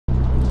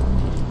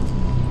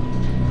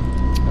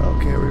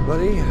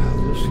everybody.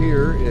 This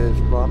here is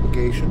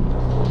Propagation.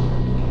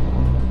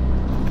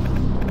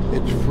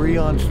 It's free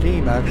on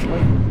Steam,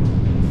 actually.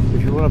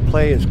 If you want to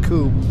play as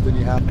Coop, then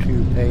you have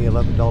to pay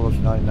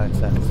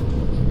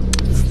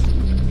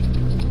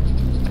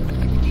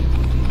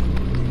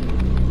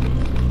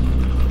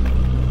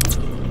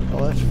 $11.99.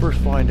 Well, let's first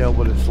find out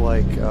what it's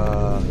like.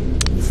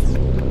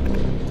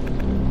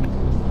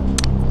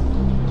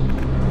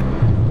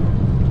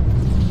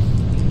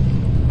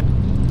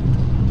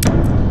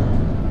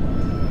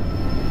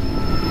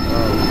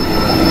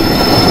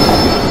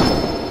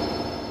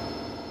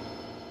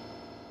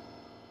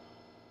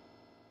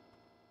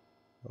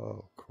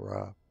 Oh,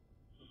 crap.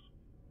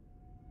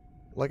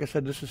 Like I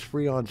said, this is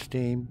free on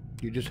Steam.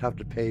 You just have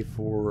to pay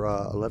for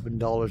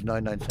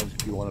 $11.99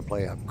 if you want to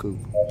play App Coop.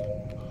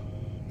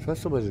 So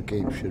that's the way the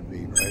game should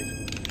be, right?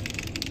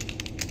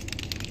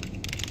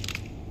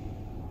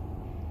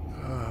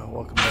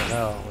 Welcome to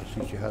hell. Let's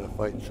teach you how to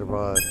fight and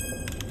survive.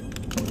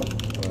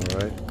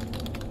 Alright.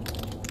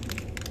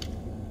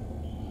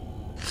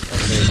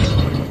 Okay.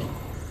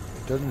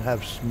 It doesn't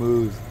have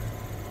smooth.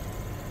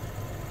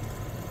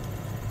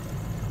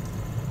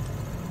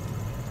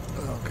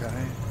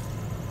 Okay.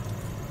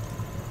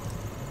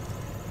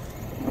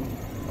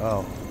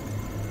 Oh.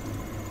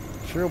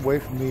 Is there a way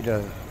for me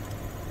to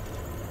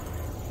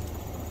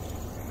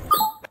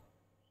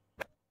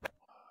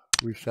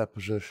reset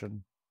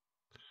position?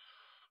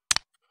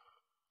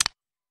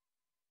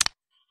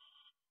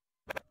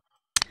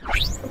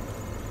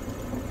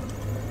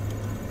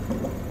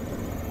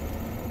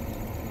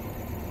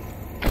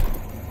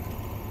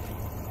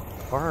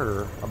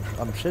 Harder.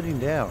 I'm sitting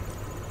down.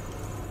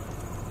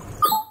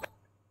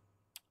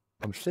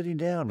 I'm sitting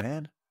down,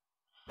 man.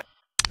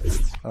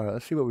 Alright,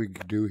 let's see what we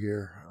can do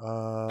here.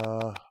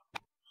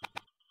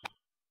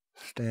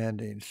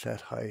 Standing, set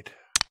height.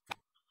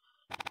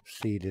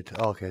 Seated.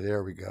 Okay,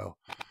 there we go.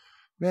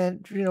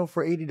 Man, you know,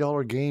 for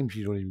 $80 games,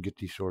 you don't even get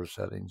these sort of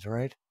settings,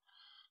 right?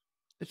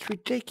 It's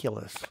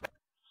ridiculous.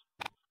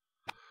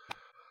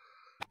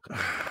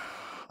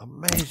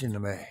 Amazing to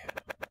me.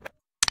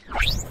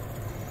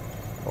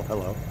 Oh,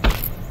 hello.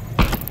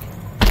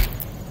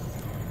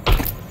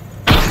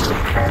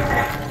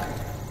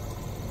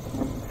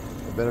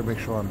 I better make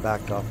sure I'm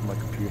backed off my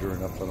computer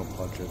enough so I don't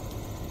punch it.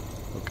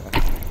 Okay.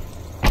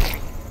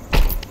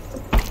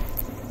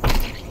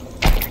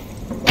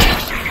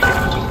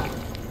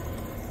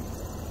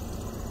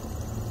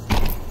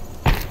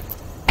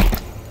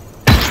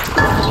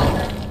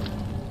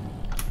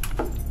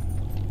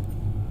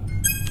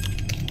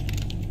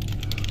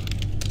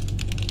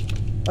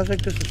 I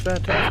think this is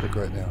fantastic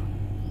right now.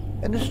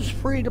 And this is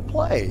free to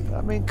play.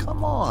 I mean,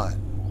 come on.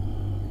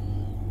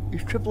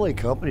 These AAA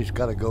companies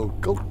gotta go,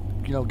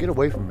 you know, get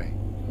away from me.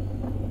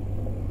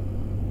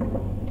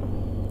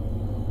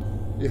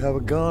 You have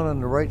a gun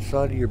on the right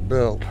side of your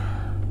belt.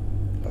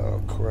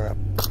 Oh, crap.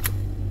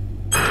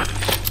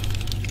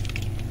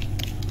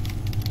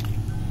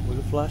 With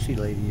a flashy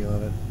lady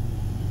on it.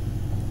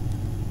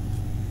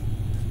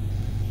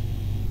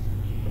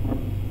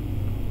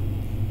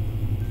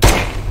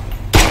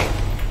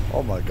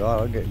 Oh my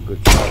God, I'm getting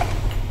good shots.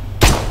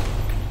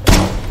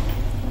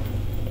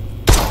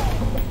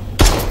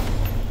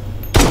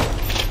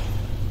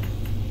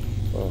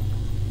 Oh.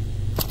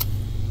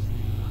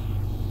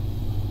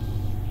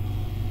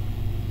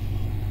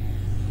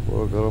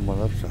 What got on my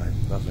left side?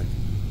 Nothing.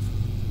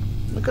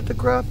 Look at the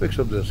graphics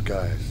of this,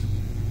 guys.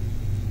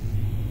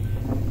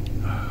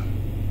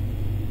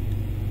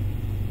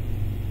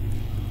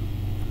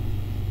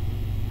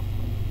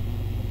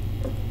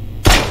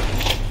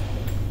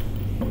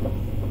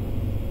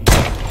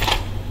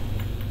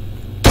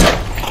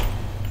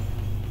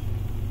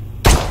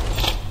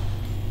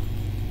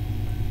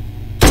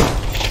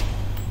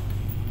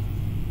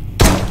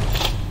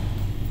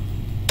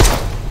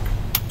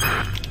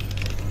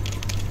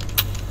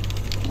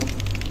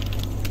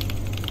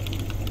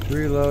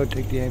 Reload,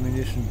 take the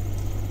ammunition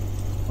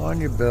on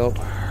your belt.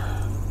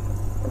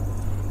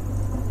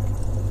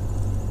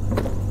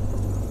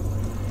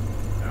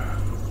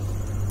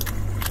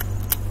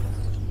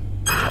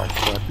 Oh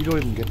crap, you don't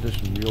even get this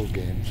in real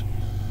games.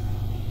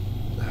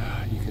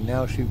 You can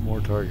now shoot more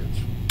targets.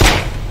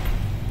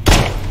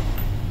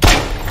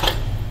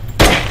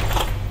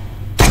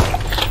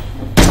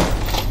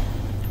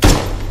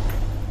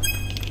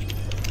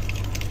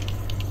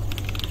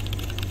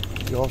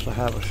 You also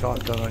have a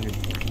shotgun on your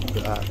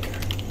back.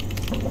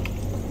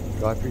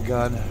 Drop your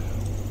gun.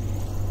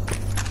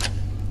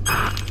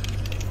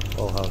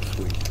 Oh, how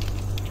sweet.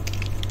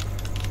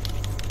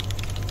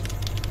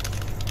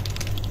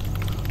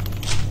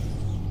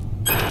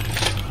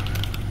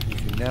 You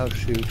can now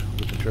shoot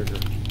with the trigger.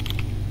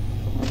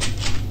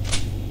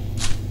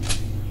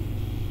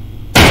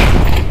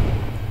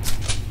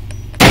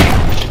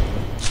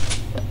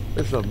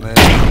 It's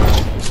amazing.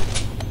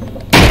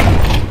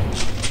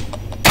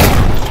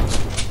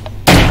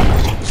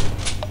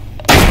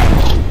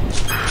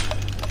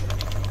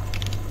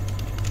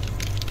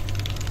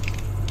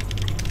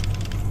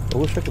 I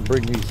wish I could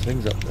bring these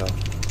things up now.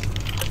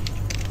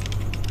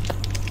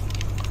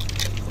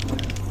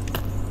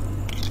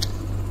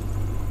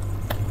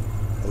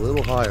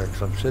 higher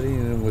because I'm sitting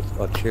in with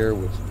a chair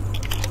with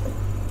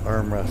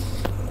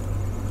armrests.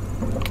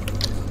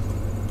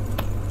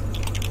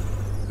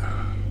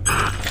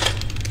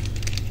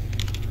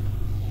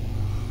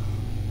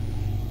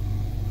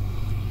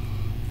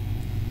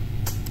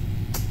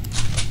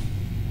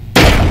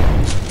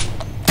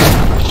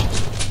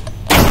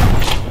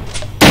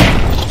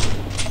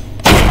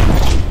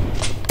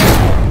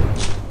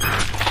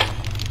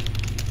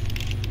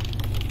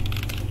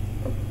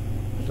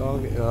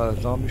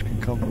 Zombies can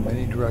come from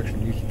any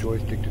direction. Use the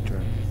joystick to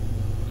turn.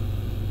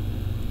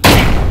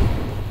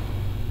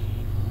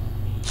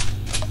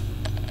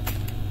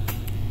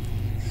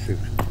 Shoot.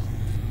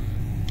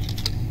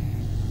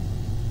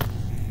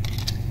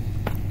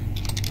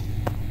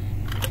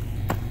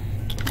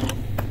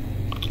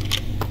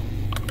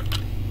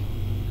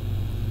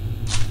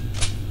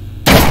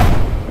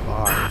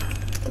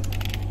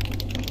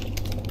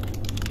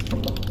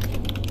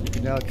 You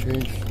can now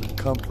change the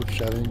comfort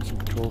settings and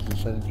controls and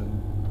settings.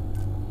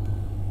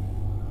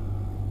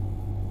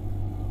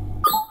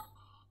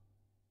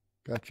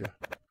 Gotcha.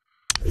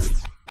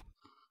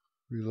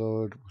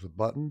 Reload with a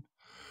button.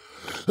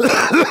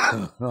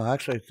 No,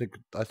 actually,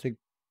 I think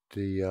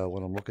the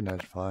what I'm looking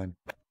at is fine.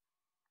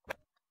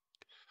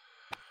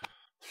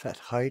 Set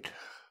height.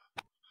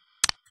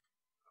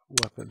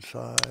 Weapon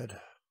side.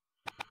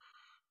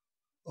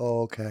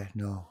 Oh, okay,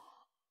 no.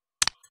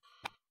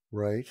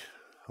 Right.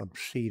 I'm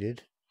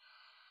seated.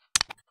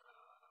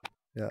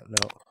 Yeah,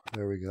 no.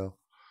 There we go.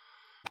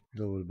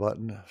 Reload with a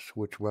button.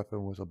 Switch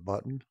weapon with a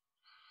button.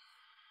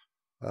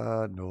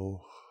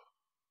 No.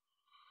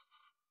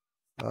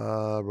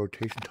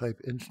 Rotation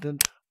type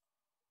instant,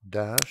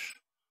 dash,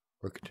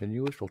 or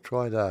continuous. We'll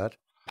try that.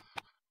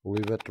 We'll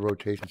leave it the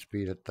rotation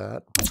speed at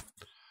that.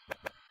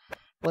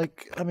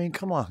 Like, I mean,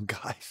 come on,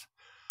 guys.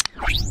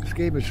 This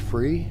game is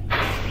free.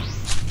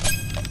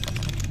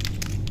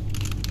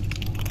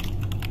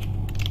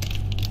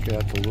 Okay,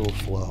 that's a little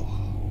slow.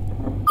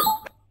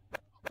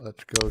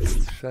 Let's go to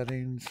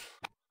settings,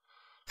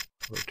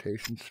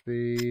 rotation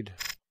speed.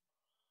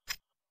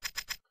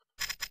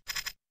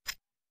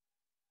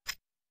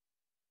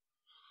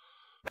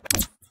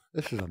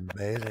 This is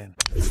amazing.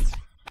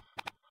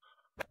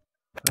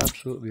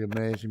 Absolutely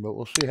amazing, but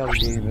we'll see how the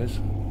game is.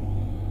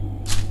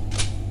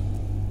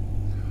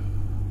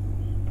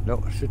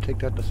 No, I should take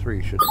that to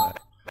 3, shouldn't I?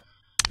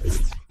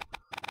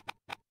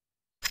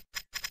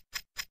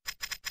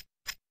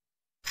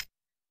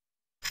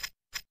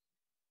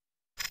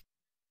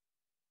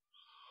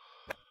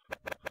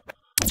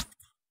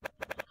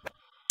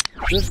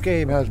 This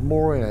game has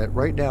more in it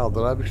right now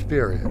that I've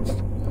experienced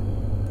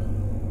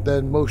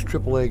than most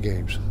AAA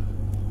games.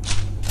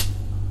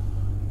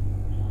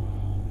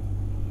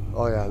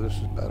 Oh yeah, this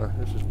is better.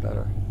 This is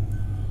better.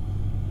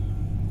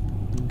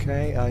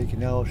 Okay, you can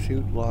now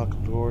shoot, lock,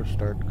 door,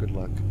 start. Good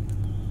luck.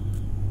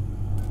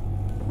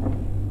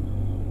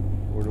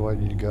 Where do I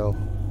need to go?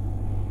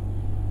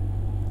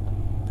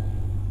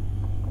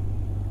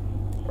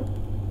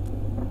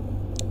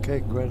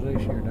 Okay,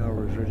 congratulations, you're now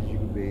as ready as you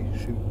can be.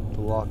 Shoot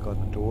the lock on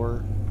the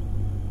door.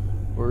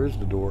 Where is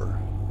the door?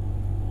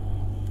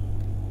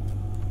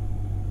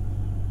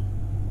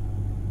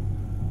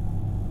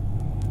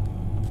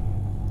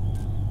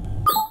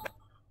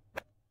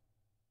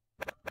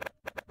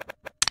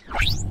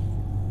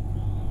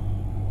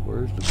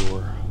 Where's the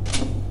door?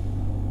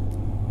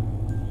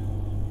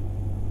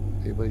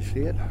 Anybody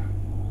see it? A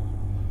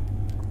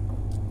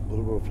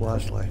little bit of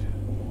flashlight.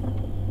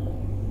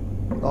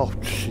 Oh,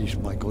 jeez,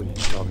 Michael, you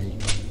dummy.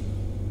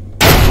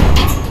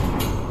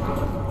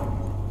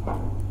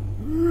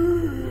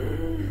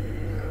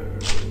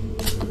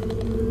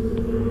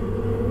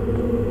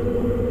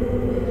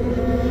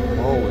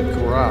 Holy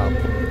crap.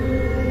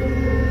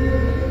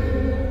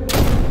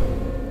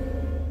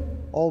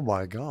 Oh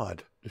my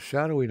god. The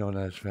shadowing on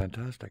that is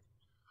fantastic.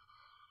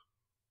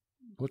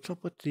 What's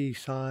up with the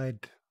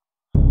side?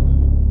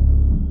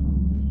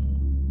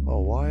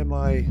 Oh, why am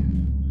I...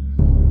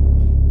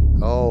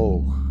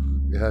 Oh,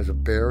 it has a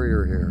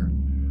barrier here.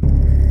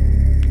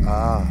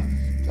 Ah,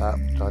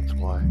 that's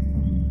why.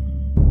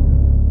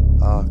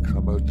 Ah, 'cause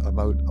I'm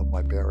out of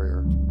my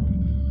barrier.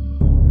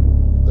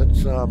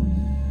 Let's,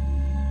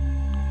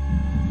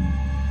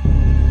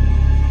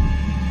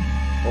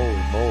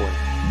 holy moly.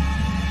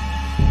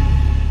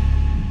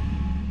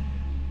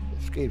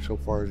 This game so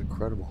far is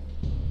incredible.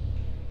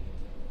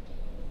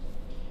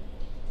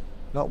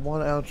 Not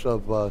 1 ounce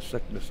of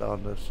sickness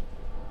on this.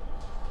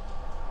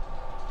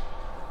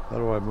 How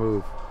do I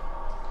move?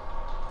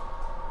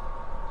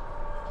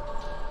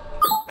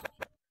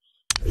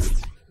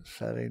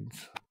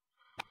 Settings.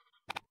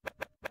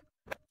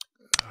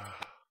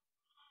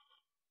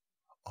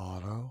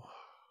 Auto.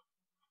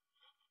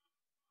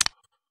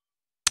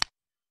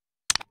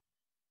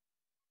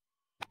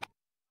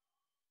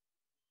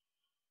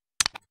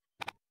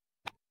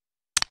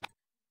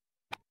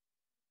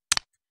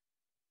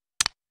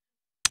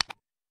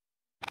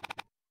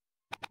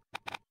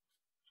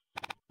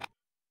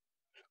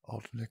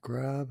 Alternate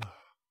grab.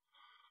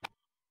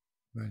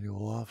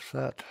 Manual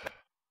offset.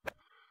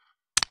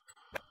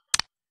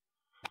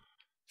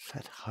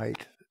 Set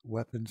height,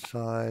 weapon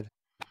side,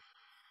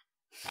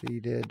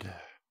 seated.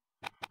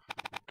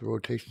 The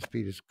rotation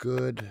speed is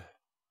good.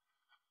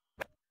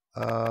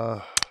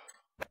 Let's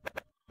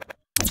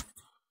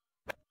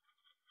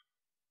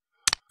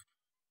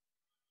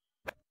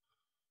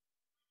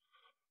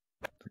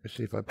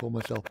see if I pull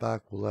myself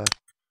back, will that?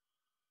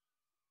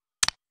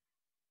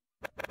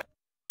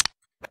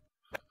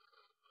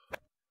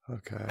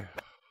 Okay.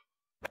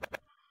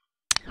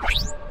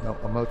 No,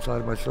 I'm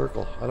outside of my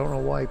circle. I don't know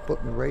why he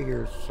put me right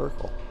here as a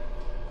circle.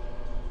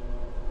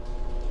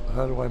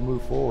 How do I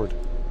move forward?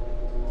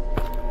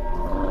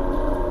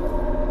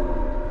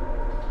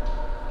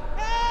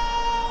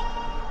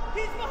 Help!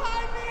 He's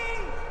behind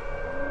me!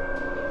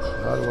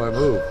 How do I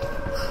move?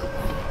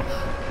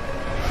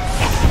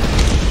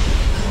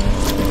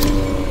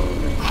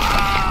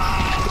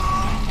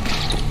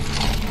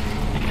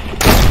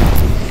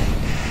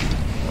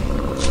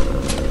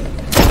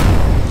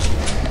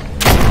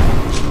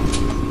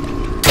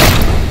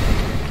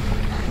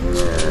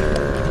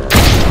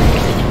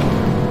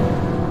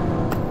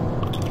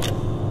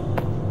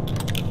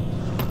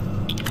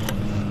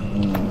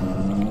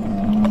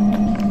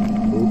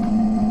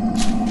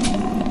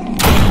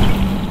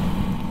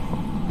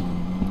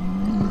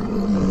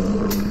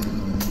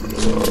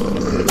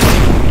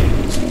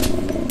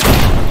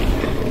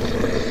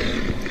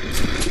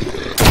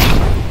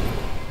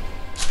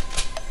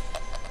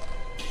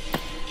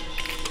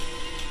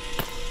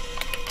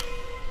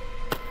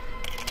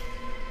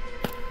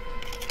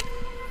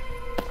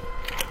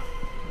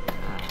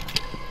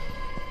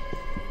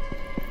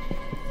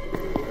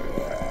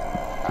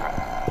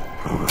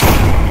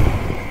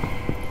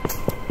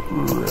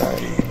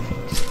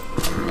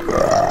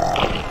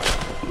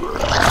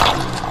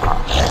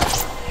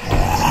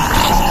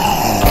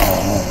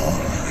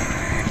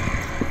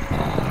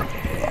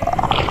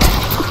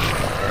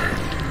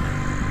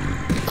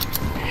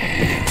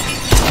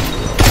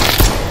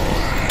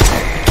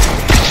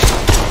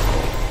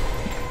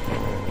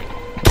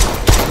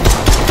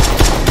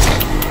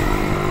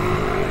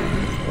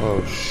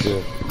 Oh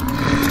shit.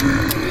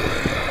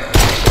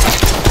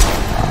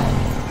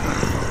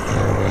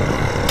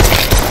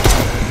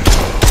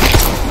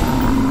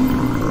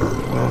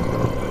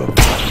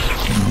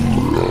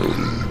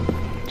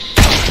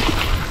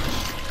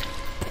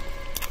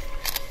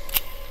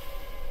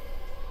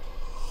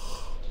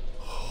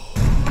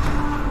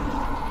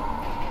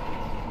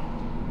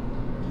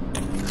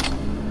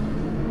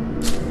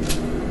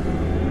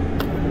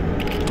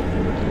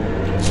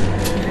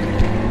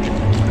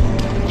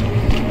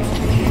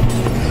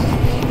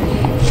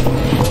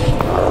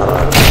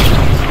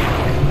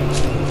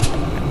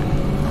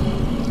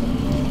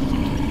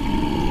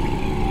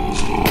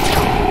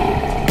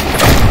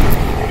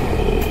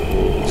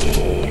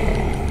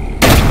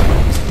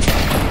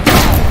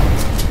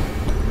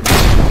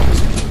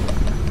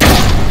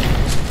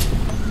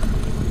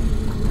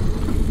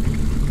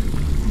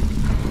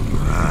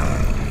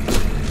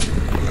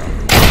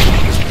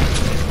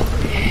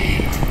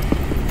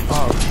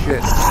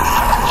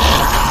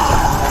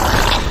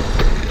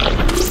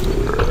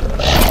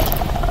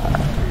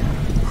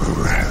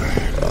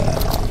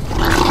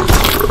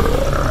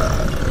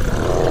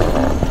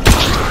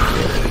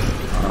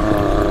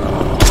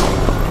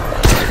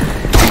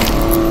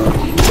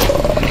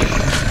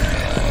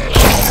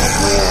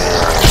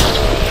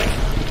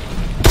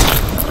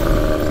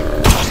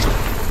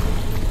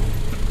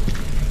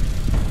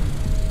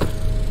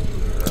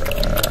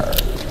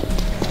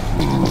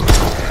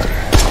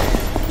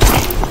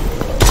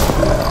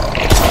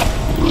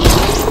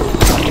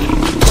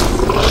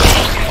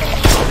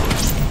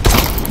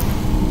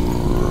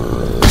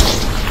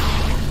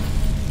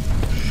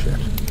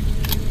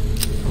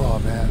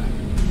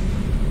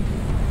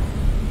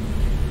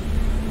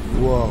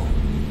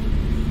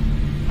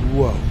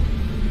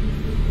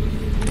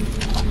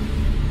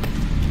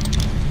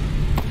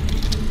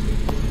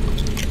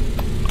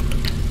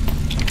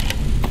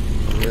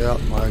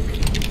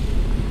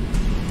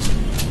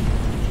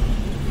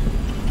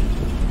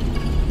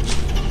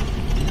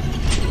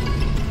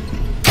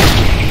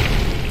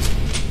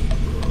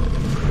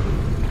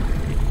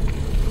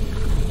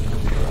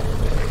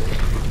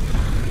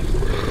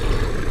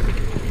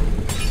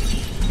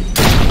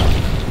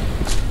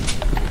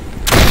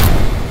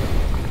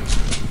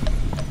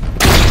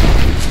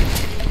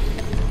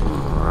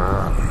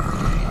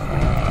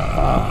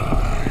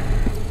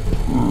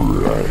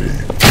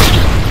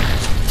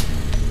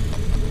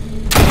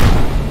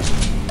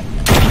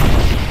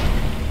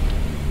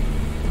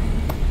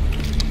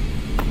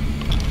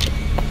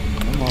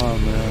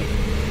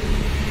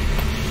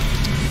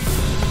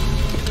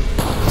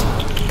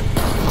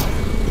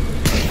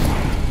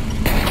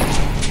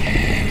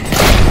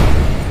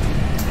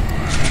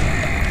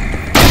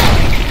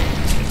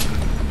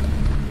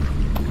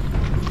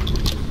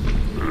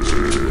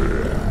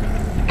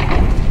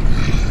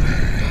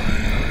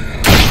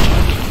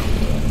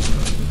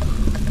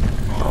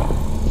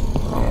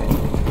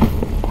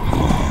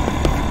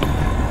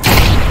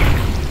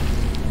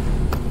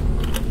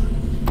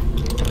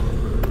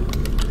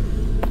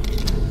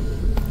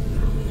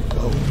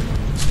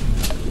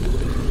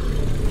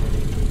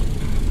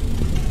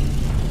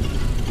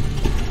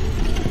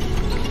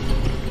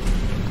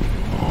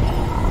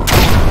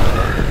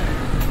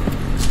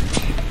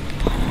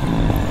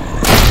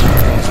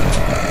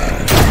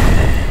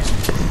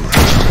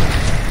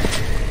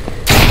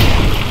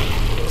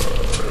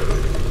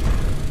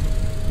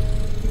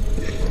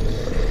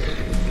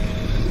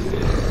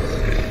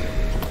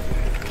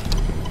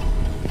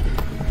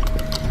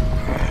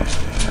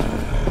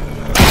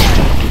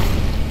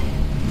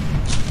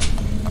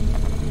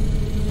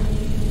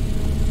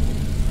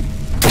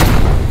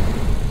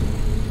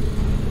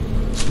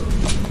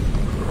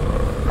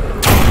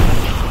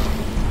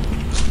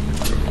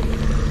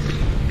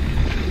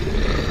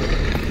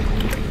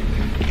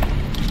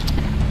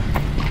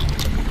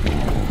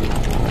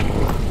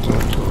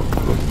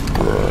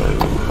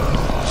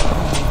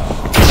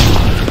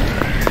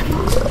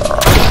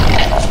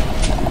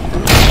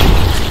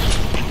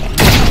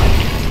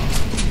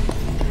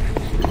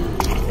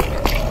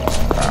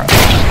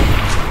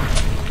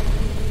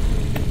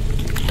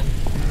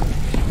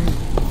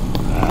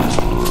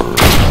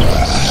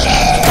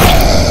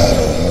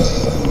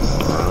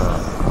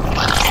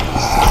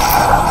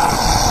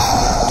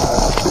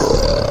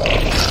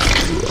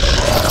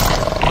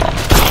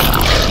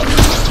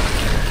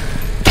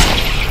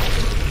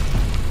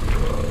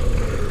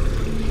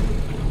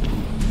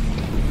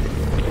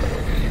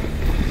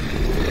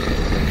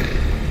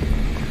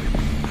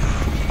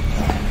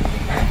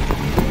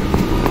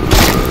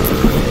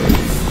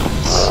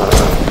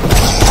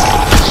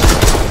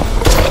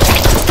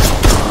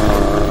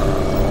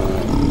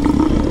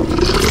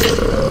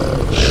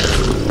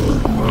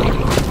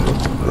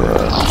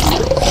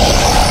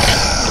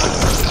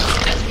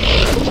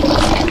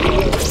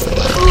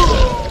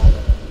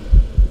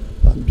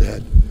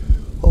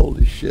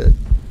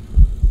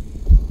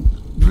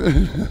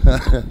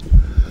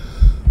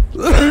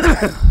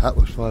 That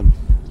was fun.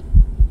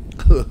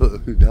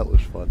 That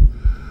was fun.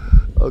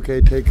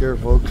 Okay, take care,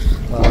 folks.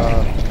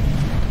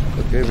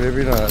 Okay,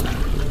 maybe not.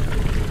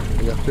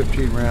 We got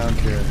 15 rounds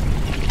here.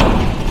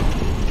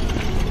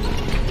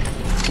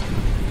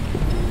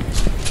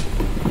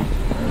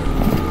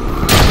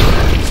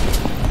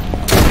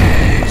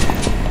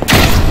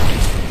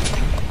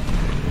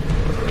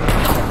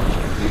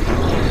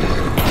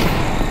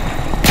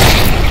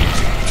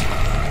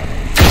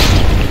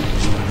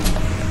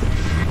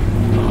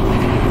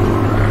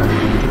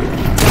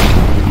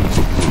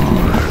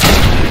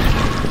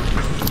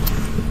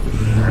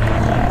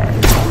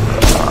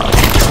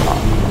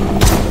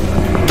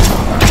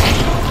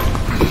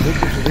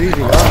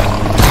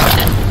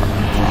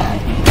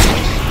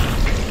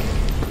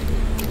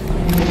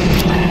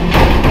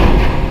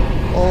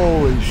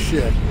 Holy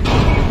shit.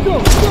 Go,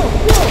 go,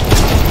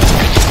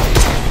 go!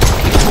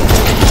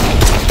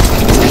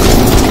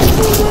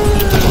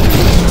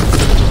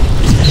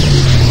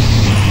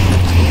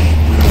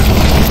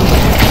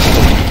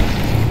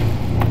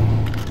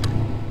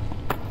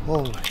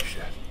 Holy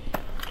shit.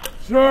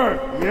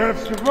 Sir, we have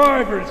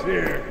survivors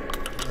here.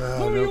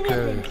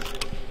 Okay.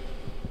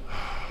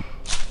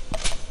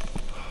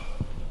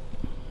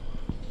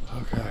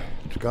 Okay,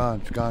 it's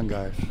gone,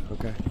 guys.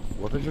 Okay,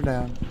 weapons are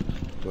down.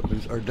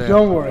 Weapons are down.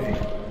 Don't worry.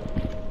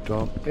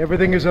 Don't.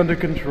 Everything is under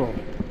control.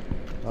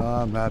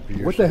 I'm happy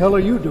you're What the hell are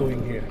you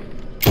doing here?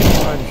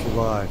 trying to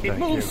survive,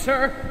 thank you.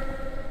 Sir.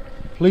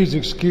 Please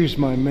excuse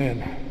my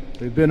men.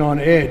 They've been on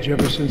edge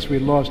ever since we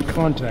lost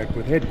contact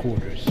with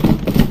headquarters.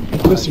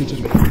 Listen to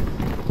me.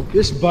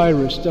 This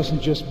virus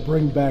doesn't just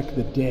bring back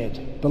the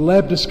dead. The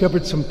lab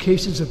discovered some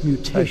cases of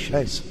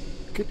mutations. Hey,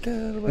 get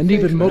that out of my And face,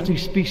 even man.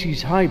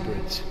 multi-species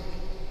hybrids.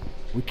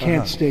 We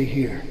can't stay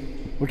here.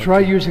 We'll try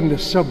using the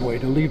subway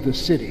to leave the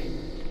city.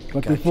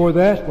 But Gotcha. before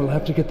that, we'll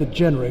have to get the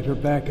generator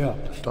back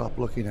up. Stop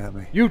looking at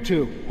me. You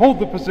two, hold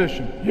the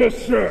position. Yes,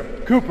 sir.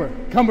 Cooper,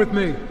 come with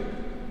me.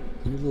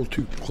 You're a little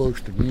too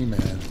close to me,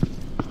 man.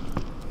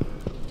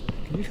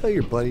 Can you tell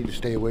your buddy to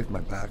stay away from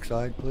my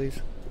backside, please?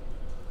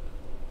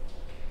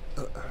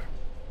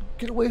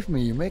 Get away from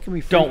me, you're making me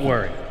freaky. Don't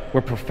worry,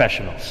 we're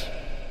professionals.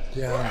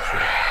 Yeah, I'm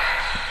sure.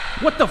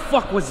 What the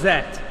fuck was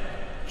that?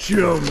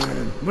 Chill,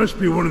 man. Must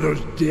be one of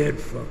those dead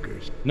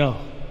fuckers. No,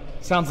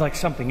 sounds like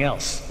something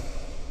else.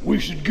 We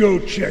should go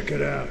check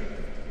it out.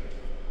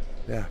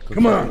 Yeah, go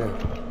Come check on. it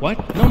out.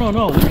 What?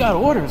 No, we got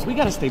orders. We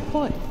gotta stay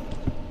put.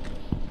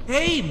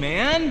 Hey,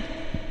 man!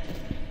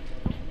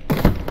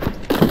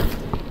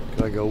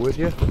 Can I go with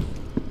you?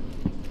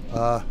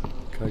 Can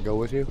I go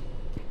with you?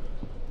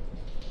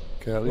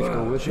 Can I at least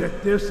go with you?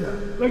 Check this out.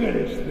 Look at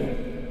this thing.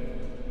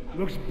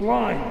 Looks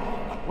blind.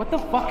 What the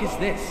fuck is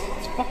this?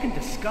 It's fucking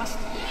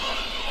disgusting.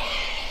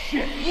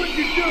 Shit, what'd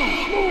you do?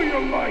 Lower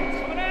your lights.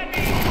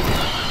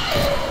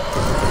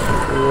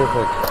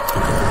 Terrific.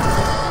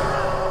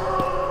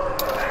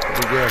 I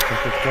guess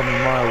if it's coming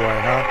my way,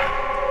 huh?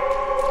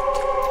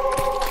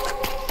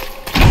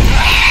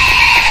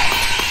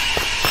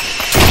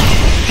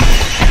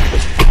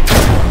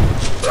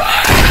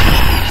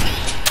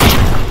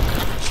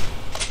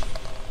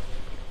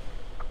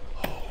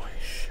 Holy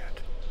shit.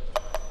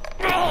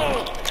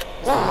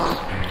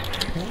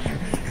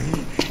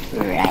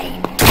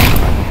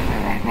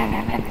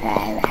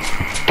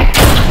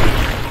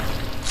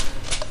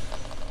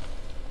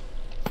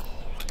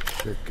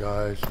 Shit,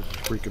 guys, this is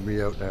freaking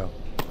me out now.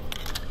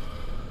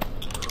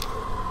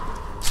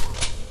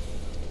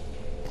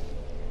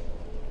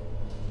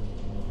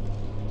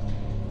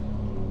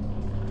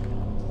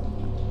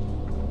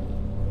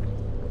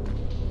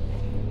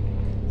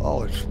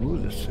 Oh, it's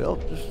smooth as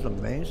silk. This is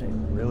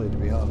amazing, really, to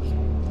be honest.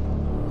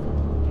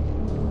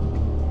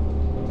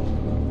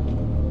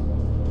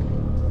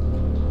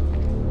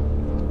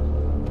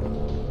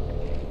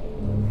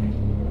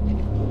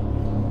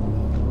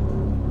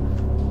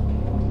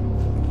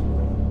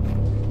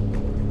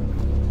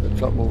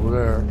 Something over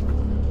there.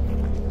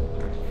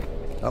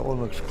 That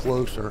one looks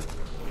closer.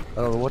 I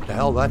don't know what the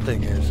hell that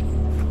thing is.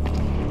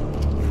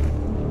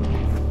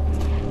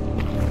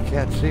 I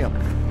can't see him.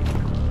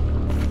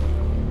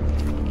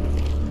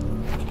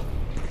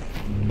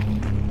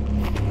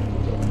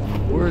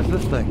 Where is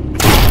this thing?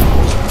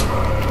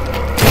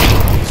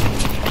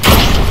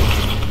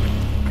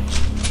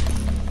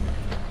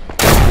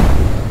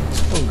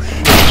 Oh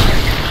shit.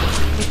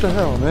 What the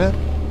hell, man?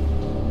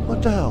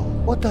 What the hell?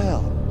 What the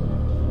hell?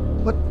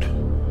 What?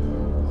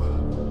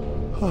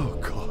 Oh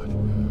God.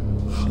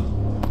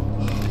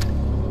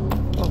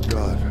 Oh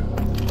God.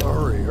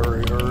 Hurry,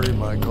 hurry, hurry,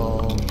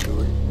 Michael.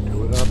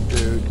 Do it up,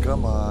 dude.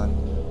 Come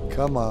on.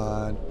 Come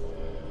on.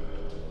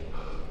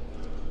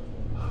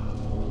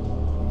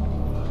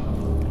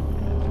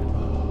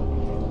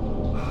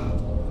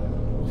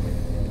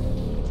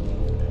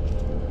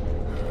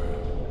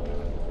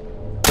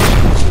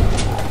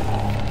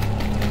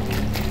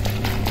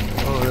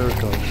 Oh, there it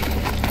goes.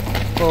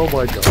 Oh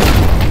my God.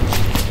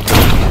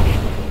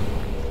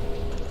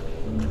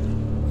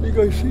 You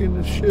guys seeing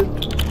this shit?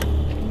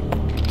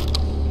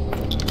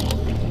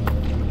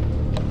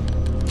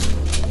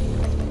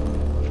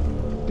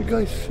 You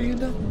guys see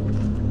that?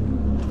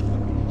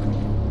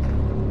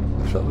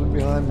 There's something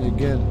behind me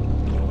again.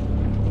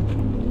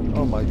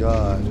 Oh my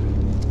god.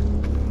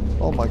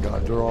 Oh my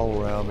god, they're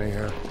all around me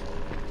here.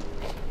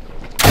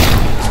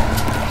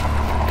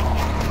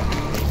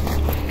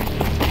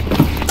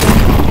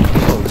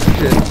 Oh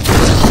shit.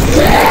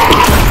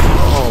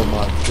 Oh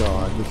my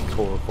god, this is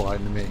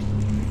horrifying to me.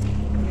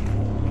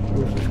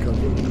 Where's this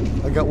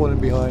coming? I got one in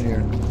behind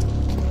here.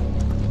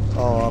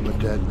 Oh, I'm a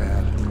dead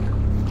man.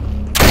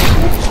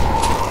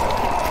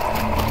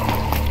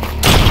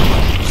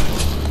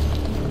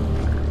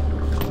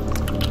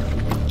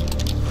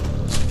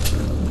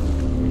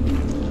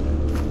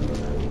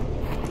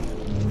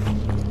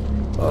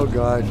 Oh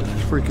guys, this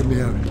is freaking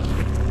me out.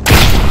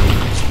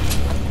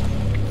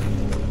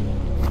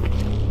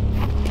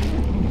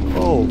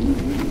 Oh.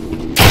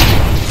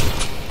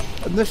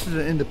 And this is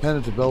an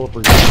independent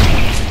developer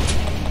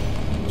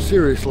game.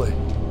 Seriously.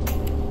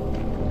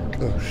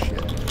 Oh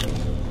shit.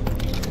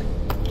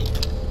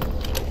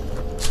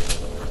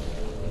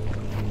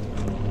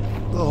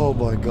 Oh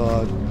my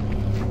god.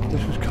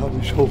 This has got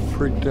me so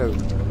freaked out.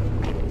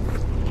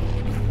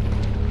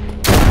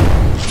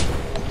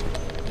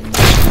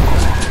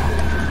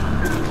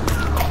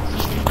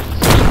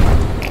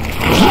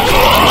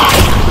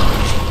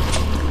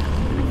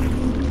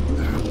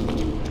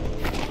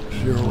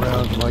 Zero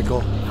rounds,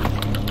 Michael.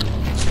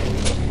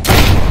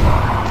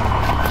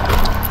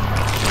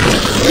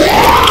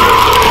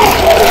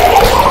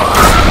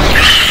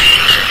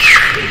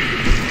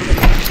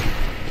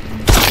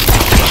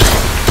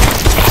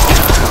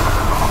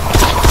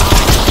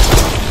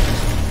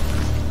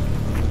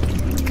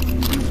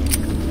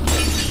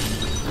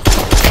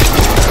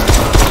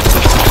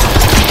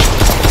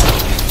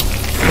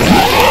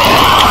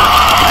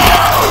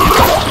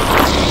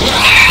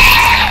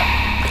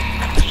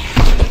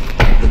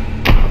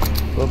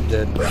 I'm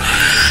dead.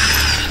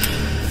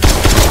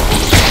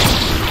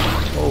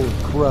 Holy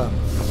crap.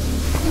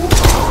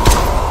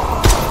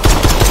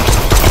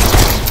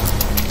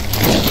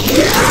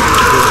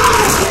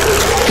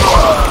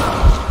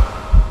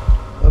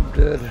 I'm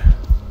dead.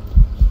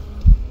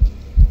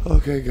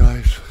 Okay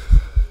guys,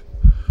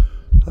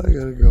 I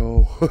gotta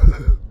go.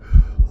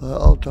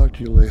 I'll talk to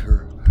you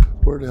later.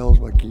 Where the hell's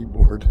my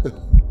keyboard?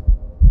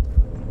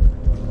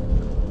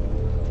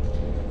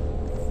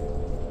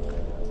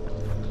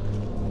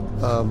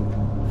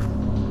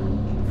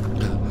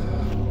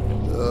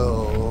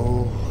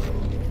 Oh.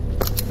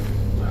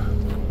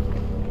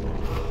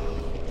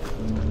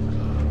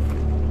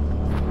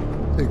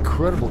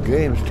 Incredible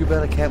game. It's too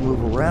bad I can't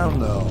move around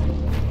though.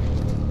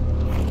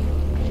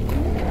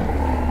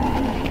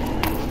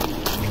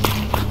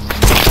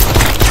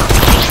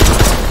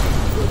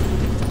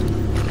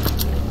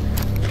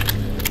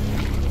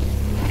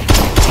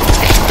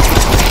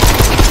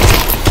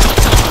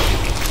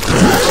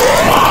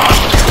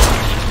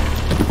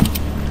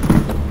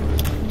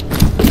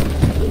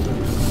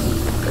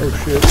 Oh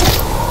shit.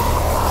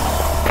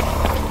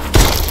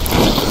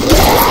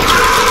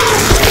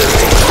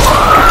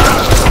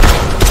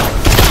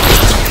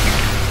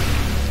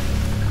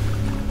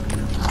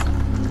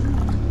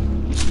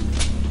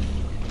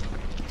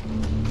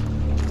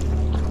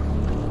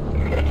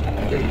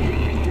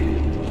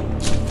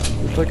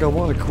 Looks like I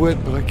want to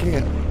quit, but I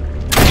can't.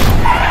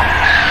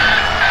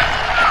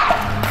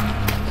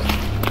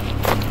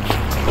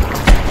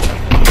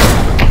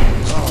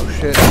 Oh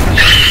shit.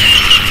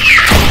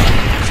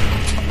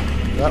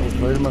 That was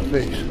right in my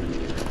face.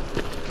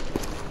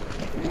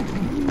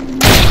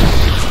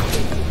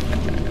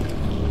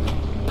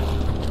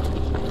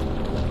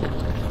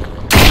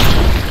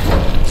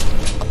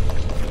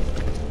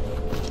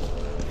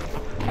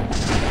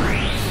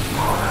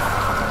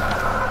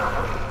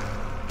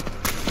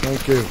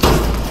 Thank you.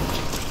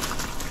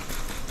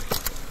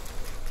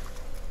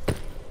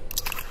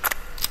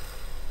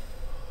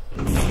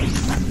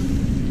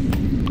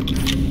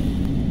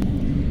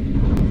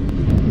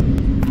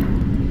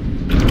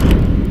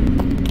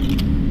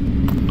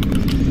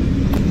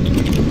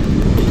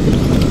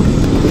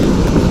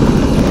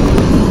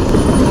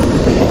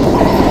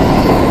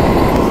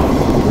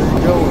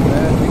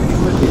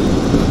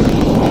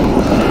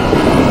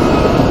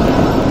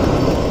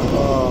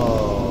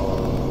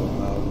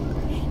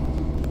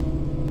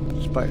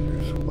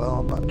 Spiders. Well,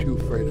 I'm not too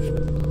afraid of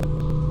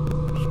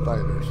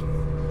spiders.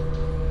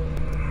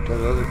 That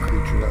other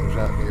creature that was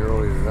at me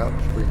earlier, that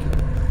was freaking.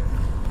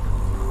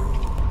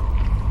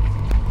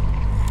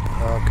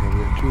 Okay, we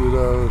have two of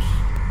those.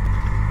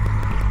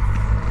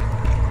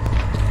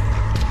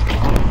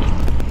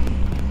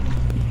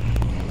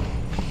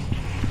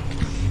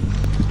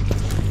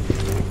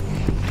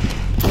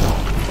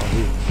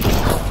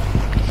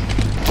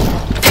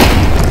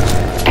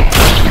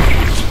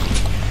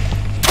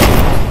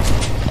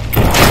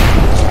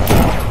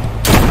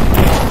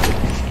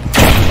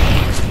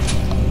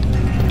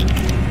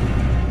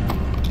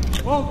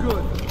 All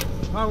good.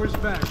 Power's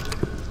back.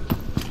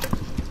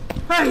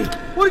 Hey!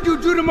 What did you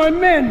do to my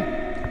men?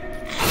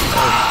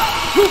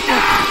 Cooper!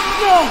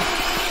 No!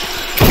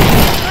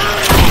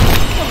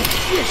 Oh,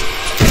 shit!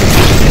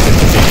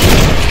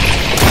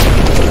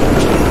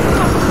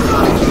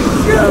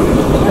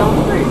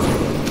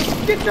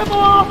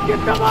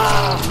 Get them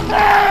off!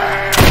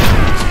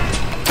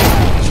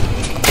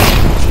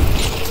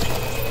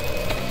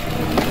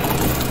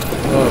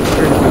 Oh,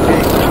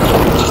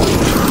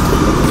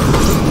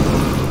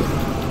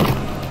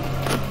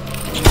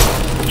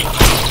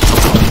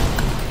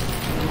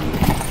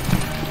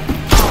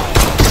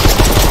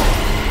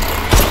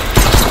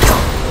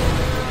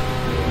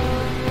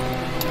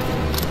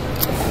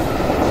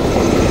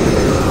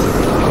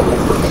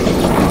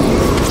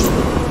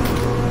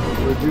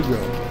 where'd you go?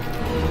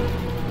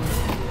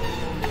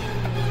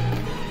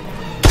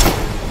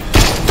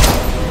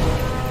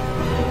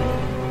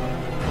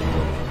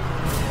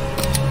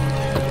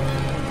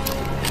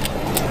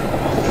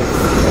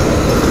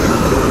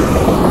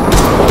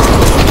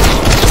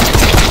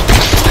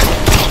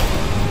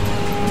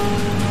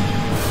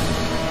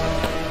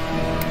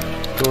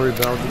 Story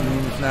about the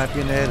moon snap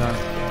you in the head, huh?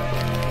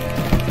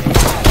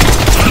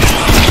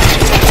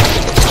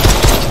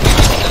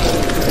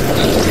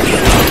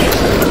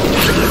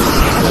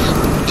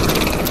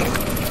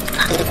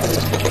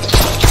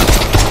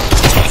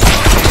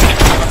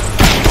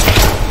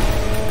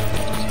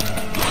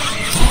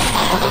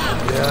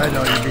 Yeah, I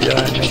know you'd be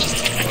behind me.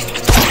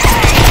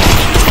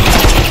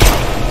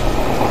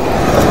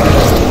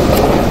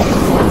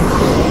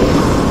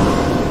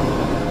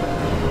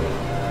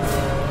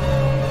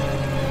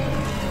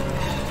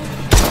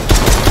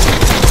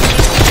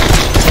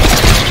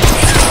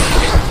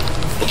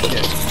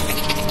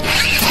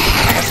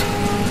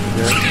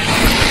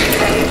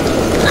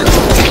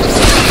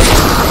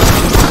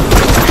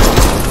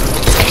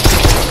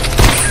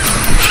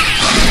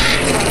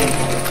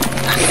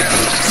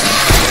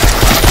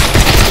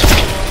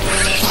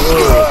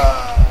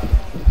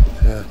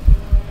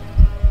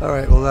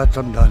 Alright, well that's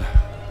I'm done.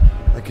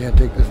 I can't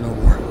take this no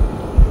more.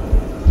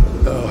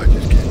 Oh, I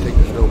just can't take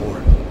this no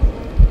more.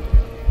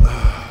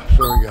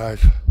 Sorry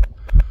guys.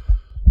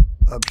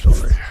 I'm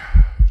sorry.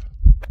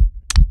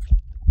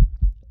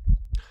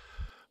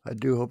 I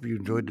do hope you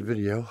enjoyed the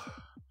video.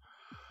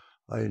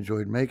 I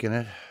enjoyed making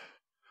it.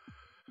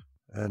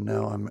 And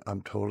now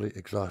I'm totally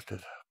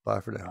exhausted. Bye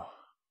for now.